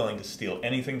perfectly willing to steal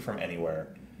anything from anywhere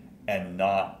and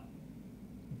not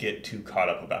get too caught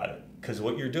up about it. Because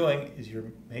what you're doing is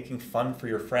you're making fun for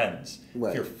your friends. Right.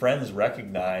 If your friends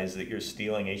recognize that you're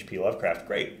stealing H.P. Lovecraft,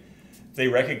 great. If they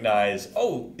recognize,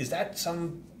 oh, is that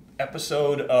some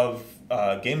episode of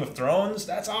Game of Thrones?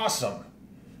 That's awesome.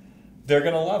 They're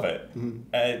going to love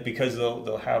it because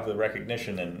they'll have the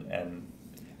recognition, and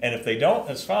if they don't,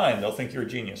 that's fine. They'll think you're a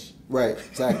genius. Right,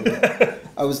 exactly.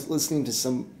 I was listening to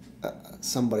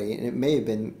somebody, and it may have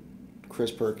been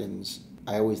Chris Perkins.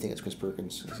 I always think it's Chris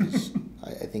Perkins.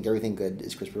 I think everything good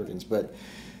is Chris Perkins, but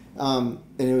and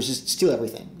it was just steal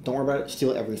everything. Don't worry about it.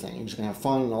 Steal everything. You're just gonna have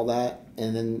fun and all that.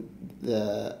 And then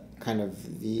the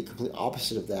complete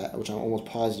opposite of that, which I'm almost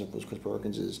positive was Chris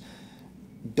Perkins, is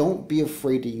don't be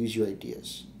afraid to use your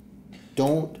ideas.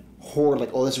 Don't hoard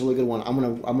like, oh, that's a really good one. I'm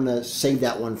gonna save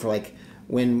that one for like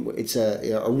when it's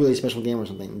a really special game or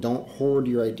something. Don't hoard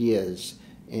your ideas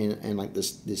and like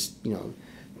this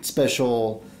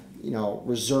special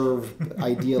reserve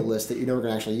idea list that you're never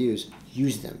going to actually use.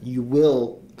 Use them. You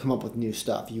will come up with new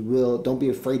stuff. Don't be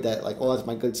afraid that like, oh, that's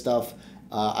my good stuff.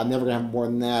 I'm never going to have more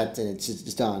than that, and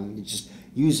it's done. You just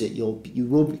use it. You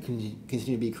will continue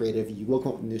to be creative. You will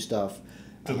come up with new stuff.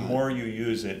 The more you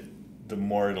use it, the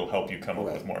more it'll help you come up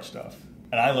with more stuff.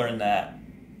 And I learned that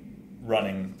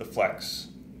running the Flex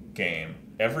game.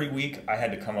 every week I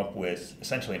had to come up with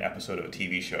essentially an episode of a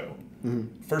TV show.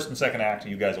 Mm-hmm. First and second act,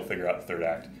 and you guys will figure out the third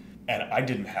act. And I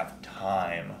didn't have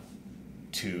time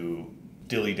to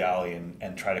dilly-dally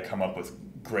and try to come up with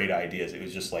great ideas. It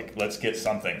was just like, let's get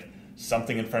something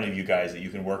in front of you guys that you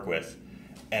can work with.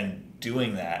 And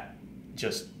doing that,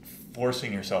 just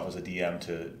forcing yourself as a DM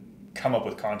to come up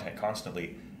with content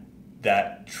constantly,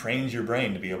 that trains your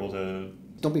brain to be able to...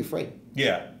 Don't be afraid.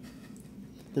 Yeah.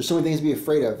 There's so many things to be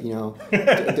afraid of, you know.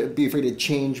 Be afraid to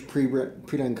change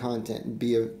pre-done content.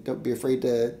 Don't be afraid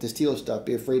to steal stuff.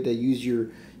 Be afraid to use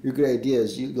your good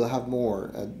ideas. You'll have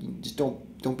more. Just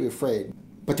don't be afraid.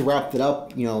 But to wrap it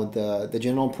up, you know, the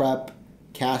general prep,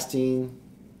 casting,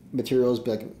 materials,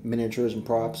 like miniatures and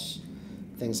props,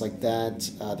 things like that.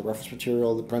 The reference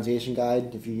material, the pronunciation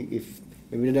guide. If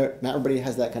maybe not everybody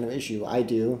has that kind of issue. I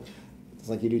do. It's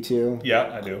like you do too.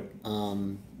 Yeah, I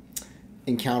do.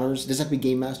 Encounters. It doesn't have to be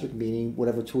Game Master. It can be any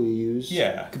whatever tool you use.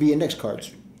 Yeah. It could be index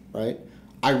cards, right?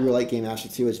 I really like Game Master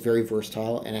too. It's very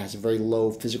versatile and it has a very low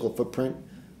physical footprint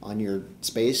on your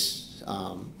space.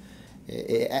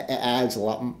 It adds a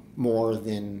lot more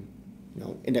than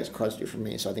index cards do for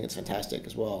me. So I think it's fantastic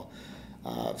as well.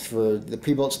 For the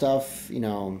pre-built stuff,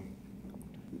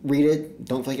 read it.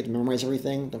 Don't feel like you have to memorize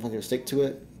everything. Don't feel like you have to stick to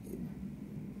it.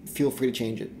 Feel free to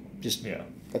change it.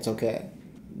 That's okay.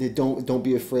 Don't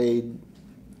be afraid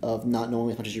of not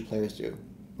knowing as much as your players do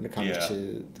when it comes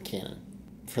to the canon.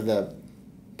 For the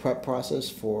prep process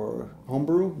for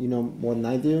homebrew, you know more than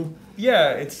I do.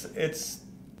 Yeah, it's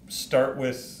start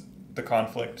with the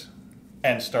conflict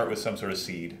and start with some sort of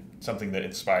seed, something that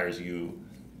inspires you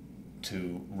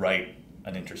to write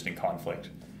an interesting conflict.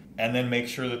 And then make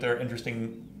sure that there are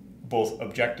interesting both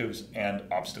objectives and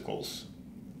obstacles.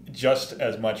 Just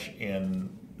as much in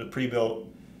the pre-built,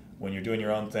 when you're doing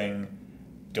your own thing,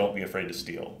 don't be afraid to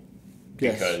steal.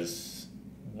 Because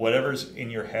whatever's in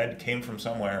your head came from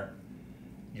somewhere.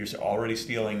 You're already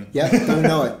stealing. Yeah, don't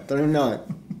even know it.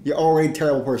 You're already a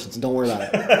terrible person, so don't worry about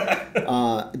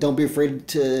it. Don't be afraid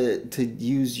to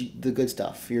use the good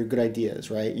stuff, your good ideas,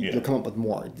 right? You'll come up with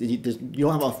more. You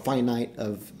don't have a finite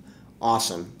of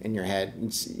awesome in your head.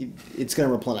 It's going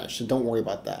to replenish, so don't worry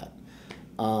about that.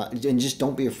 And just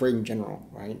don't be afraid in general,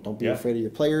 right? Don't be afraid of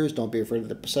your players. Don't be afraid of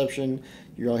the perception.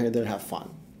 You're all here there to have fun.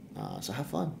 So have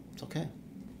fun. It's okay.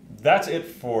 That's it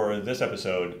for this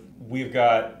episode. We've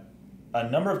got a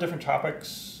number of different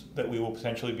topics that we will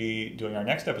potentially be doing our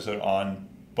next episode on,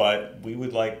 but we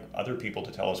would like other people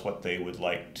to tell us what they would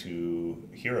like to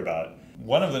hear about.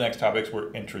 One of the next topics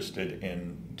we're interested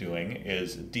in doing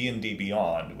is D&D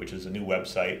Beyond, which is a new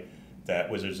website that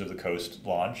Wizards of the Coast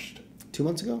launched. 2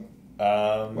 months ago?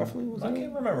 Roughly? I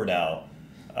can't remember now.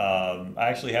 I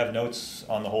actually have notes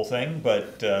on the whole thing,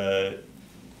 but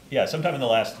sometime in the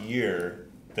last year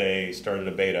they started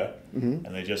a beta, and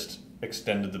they just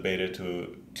extended the beta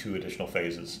to 2 additional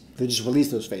phases. They just released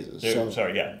those phases.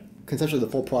 Conceptually, the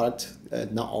full product,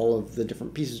 not all of the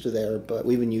different pieces are there, but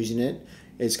we've been using it.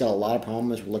 It's got a lot of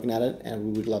problems. We're looking at it, and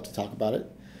we would love to talk about it.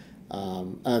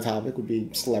 Another topic would be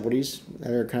celebrities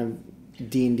that are kind of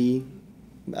D&D,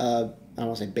 I don't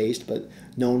want to say based, but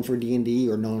known for D&D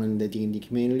or known in the D&D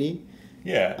community.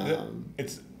 Yeah,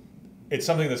 it's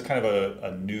something that's kind of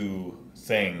a new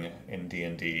thing in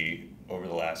D&D over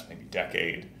the last maybe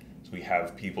decade. So we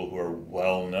have people who are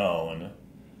well known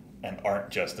and aren't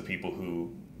just the people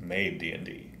who made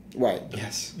D&D. Right.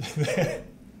 Yes.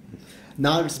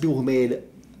 Not just people who made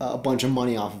a bunch of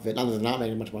money off of it. Not that they're not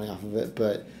making much money off of it,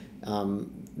 but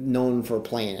known for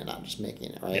playing it, not just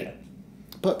making it. Right. Yeah.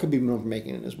 But could be known for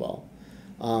making it as well.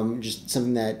 Just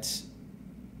something that's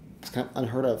kind of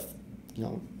unheard of.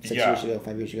 6 years ago,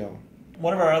 5 years ago.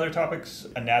 One of our other topics,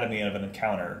 anatomy of an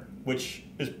encounter, which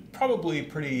is probably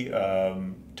pretty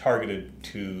targeted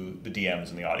to the DMs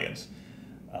in the audience.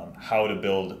 How to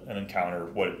build an encounter,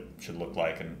 what it should look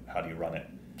like, and how do you run it.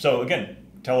 So again,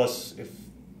 tell us if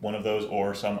one of those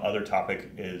or some other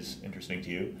topic is interesting to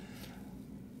you.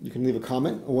 You can leave a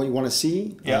comment on what you want to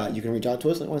see. Yeah. You can reach out to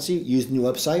us. What you want to see. Use the new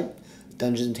website,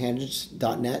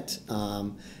 dungeonstangents.net,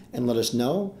 and let us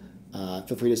know.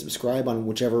 Feel free to subscribe on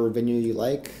whichever venue you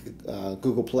like,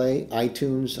 Google Play,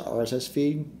 iTunes, RSS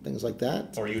feed, things like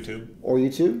that. Or YouTube.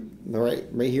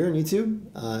 Right here on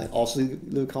YouTube. Also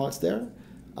leave comments there.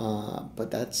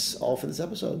 But that's all for this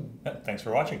episode. Yeah, thanks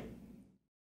for watching.